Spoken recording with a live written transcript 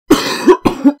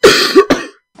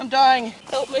dying.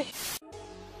 Help me.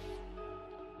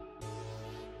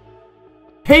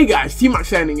 Hey guys, T-Max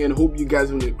signing in. Hope you guys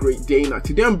are having a great day. Now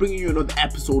today I'm bringing you another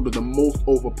episode of the most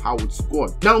overpowered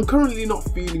squad. Now I'm currently not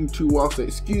feeling too well, so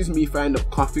excuse me if I end up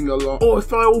coughing a lot or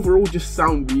if I overall just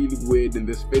sound really weird in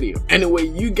this video. Anyway,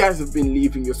 you guys have been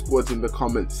leaving your squads in the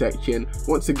comment section.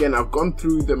 Once again, I've gone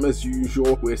through them as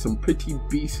usual with some pretty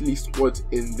beastly squads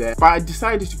in there, but I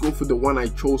decided to go for the one I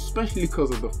chose, especially because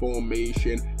of the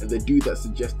formation, and the dude that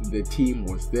suggested the team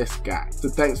was this guy. So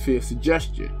thanks for your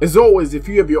suggestion. As always, if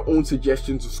you have your own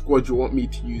suggestions of squad you want me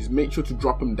to use, make sure to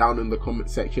drop them down in the comment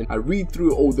section. I read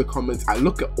through all the comments, I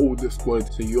look at all the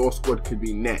squads, so your squad could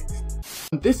be next.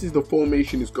 And this is the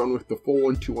formation he's gone with, the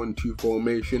 4-1-2-1-2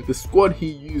 formation. The squad he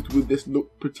used with this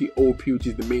looked pretty OP, which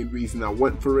is the main reason I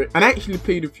went for it. And I actually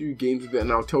played a few games with it,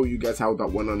 and I'll tell you guys how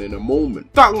that went on in a moment.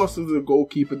 Starting off as the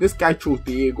goalkeeper, this guy chose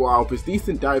Diego Alves.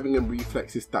 Decent diving and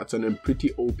reflexes stats on him,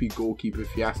 pretty OP goalkeeper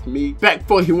if you ask me. Back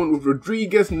four, he went with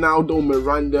Rodriguez, Naldo,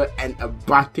 Miranda and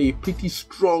Abate. Pretty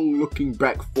strong looking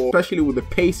back four, especially with the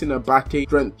pace in Abate,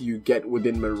 strength you get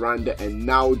within Miranda and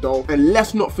Naldo. And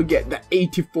let's not forget the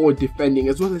 84 defending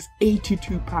as well as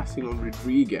 82 passing on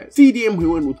Rodriguez. CDM, we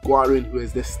went with Guarin, who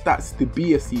has the stats to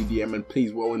be a CDM and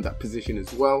plays well in that position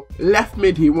as well. Left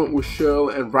mid he went with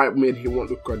Sherl, and right mid he went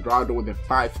with Cuadrado with the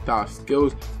 5-star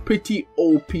skills. Pretty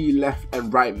OP left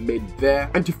and right mid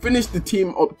there. And to finish the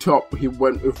team up top, he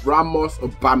went with Ramos,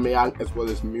 Aubameyang as well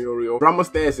as Muriel. Ramos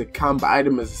there as a cam, but I had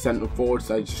him as a centre forward,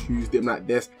 so I just used him like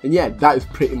this. And yeah, that is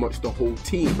pretty much the whole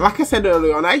team. Like I said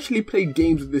earlier on, I actually played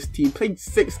games with this team, played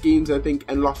 6 games I think,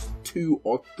 and lost 2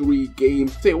 or 3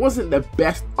 games, so it wasn't the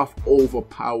best of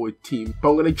overpowered team. But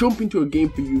I'm going to jump into a game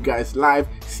for you guys live,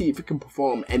 see if it can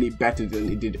perform any better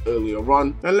than it did earlier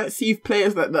on, and let's see if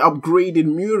players like the upgraded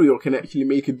Muriel can actually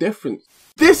make a difference.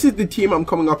 This is the team I'm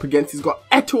coming up against. He's got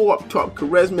Eto up top,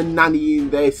 Quaresma, Nani in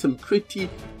there, some pretty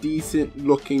decent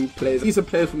looking players. These are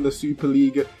players from the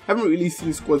Superliga. Haven't really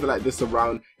seen squads like this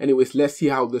around. Anyways, let's see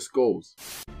how this goes.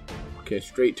 Okay,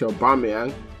 straight to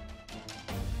Aubameyang.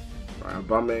 Right,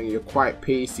 Aubameyang, you're quite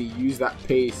pacey. Use that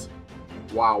pace.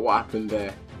 Wow, what happened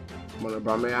there? Come on,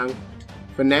 Aubameyang.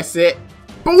 Finesse it.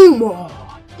 Boom!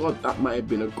 Oh, God, that might have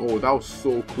been a goal. That was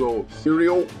so close.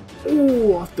 Muriel.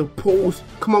 Oh, off the post.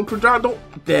 Come on, Cuadrado.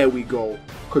 There we go.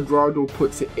 Cuadrado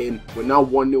puts it in. We're now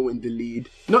 1-0 in the lead.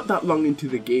 Not that long into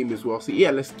the game as well. So yeah,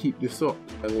 let's keep this up.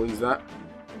 And wins that.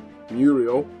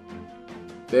 Muriel.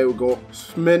 There we go.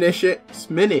 Sminish it.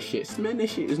 Sminish it.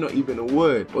 Sminish it is not even a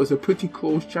word, but it's a pretty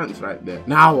close chance right there.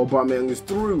 Now Aubameyang is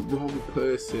through. Wrong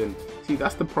person. See,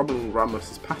 that's the problem with Ramos.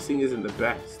 His passing isn't the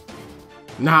best.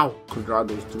 Now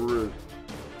Cuadrado's through.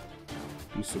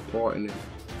 He's supporting it.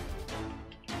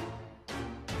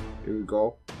 Here we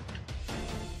go.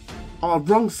 Oh,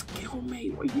 wrong skill,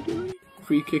 mate. What are you doing?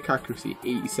 Free kick accuracy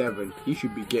 87. He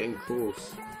should be getting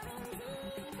close.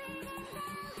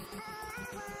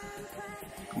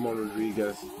 Come on,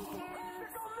 Rodriguez.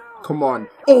 Come on.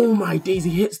 Oh my days,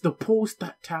 he hits the post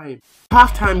that time.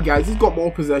 Half time, guys. He's got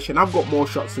more possession. I've got more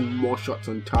shots and more shots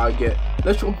on target.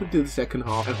 Let's jump into the second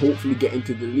half and hopefully get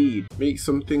into the lead. Make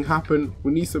something happen.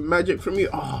 We need some magic from you.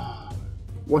 Oh,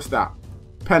 what's that?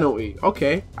 Penalty.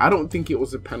 Okay, I don't think it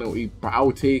was a penalty, but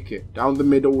I'll take it. Down the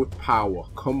middle with power.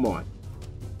 Come on.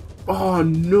 Oh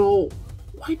no.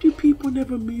 Why do people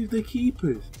never move the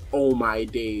keepers? Oh my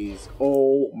days.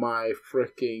 Oh my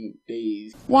freaking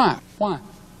days. Why?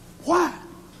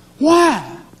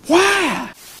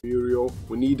 Muriel,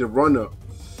 we need a runner.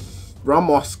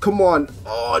 Ramos, come on.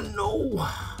 Oh no.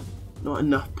 Not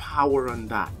enough power on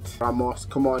that. Ramos,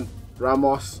 come on.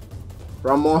 Ramos.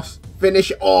 Finish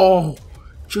it. Oh.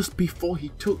 Just before he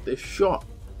took the shot.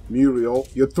 Muriel,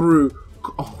 you're through.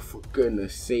 Oh, for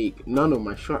goodness sake. None of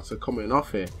my shots are coming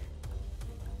off here.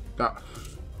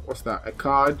 What's that? A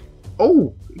card?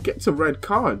 Oh, it gets a red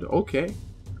card. Okay.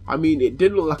 I mean, it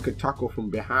did look like a tackle from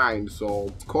behind,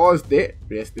 so caused it.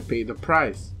 He has to pay the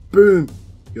price. Boom.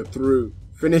 You're through.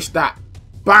 Finish that.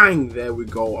 Bang. There we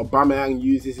go. Aubameyang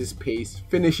uses his pace,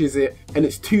 finishes it, and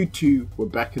it's 2-2. We're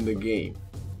back in the game.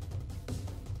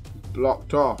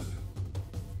 Blocked off.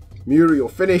 Muriel,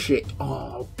 finish it.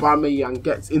 Oh, Aubameyang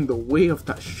gets in the way of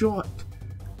that shot.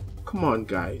 Come on,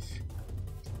 guys.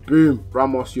 Boom.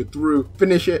 Ramos, you're through.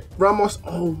 Finish it. Ramos.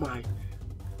 Oh, my.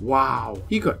 Wow.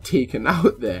 He got taken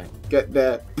out there. Get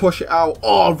there. Push it out.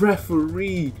 Oh,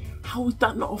 referee. How is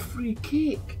that not a free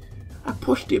kick? I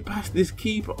pushed it past this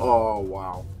keeper. Oh,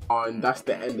 wow. And that's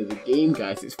the end of the game,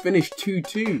 guys. It's finished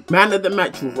 2-2. Man of the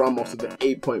match was Ramos with an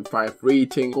 8.5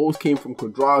 rating. Goals came from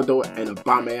Cuadrado and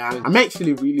Aubameyang. I'm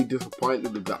actually really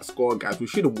disappointed with that score, guys. We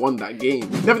should have won that game.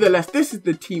 Nevertheless, this is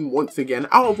the team once again.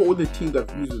 Out of all the teams I've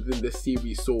used within this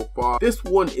series so far, this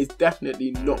one is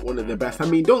definitely not one of the best. I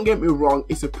mean, don't get me wrong,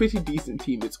 it's a pretty decent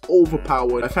team. It's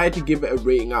overpowered. If I had to give it a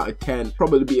rating out of 10,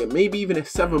 probably be maybe even a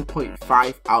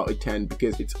 7.5 out of 10,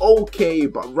 because it's okay,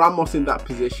 but Ramos in that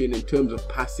position in terms of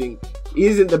passing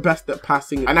isn't the best at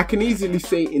passing, and I can easily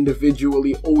say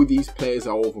individually all these players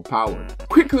are overpowered.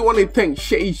 Quickly want to thank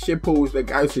Shay Shippos, the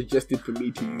guy who suggested for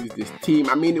me to use this team.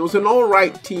 I mean, it was an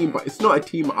alright team, but it's not a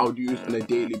team I would use on a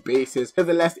daily basis.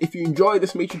 Nevertheless, if you enjoyed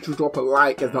this, make sure to drop a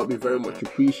like, as that would be very much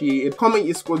appreciated. Comment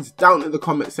your squads down in the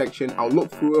comment section. I'll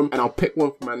look through them and I'll pick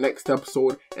one for my next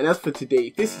episode. And as for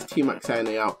today, this is T-Max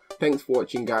signing out. Thanks for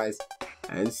watching, guys,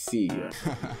 and see ya.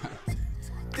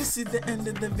 This is the end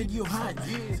of the video hype.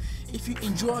 If you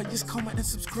enjoyed, just comment and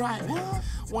subscribe.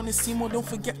 Want to see more? Don't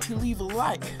forget to leave a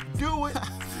like. Do it.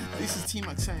 This is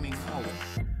T-Max signing out.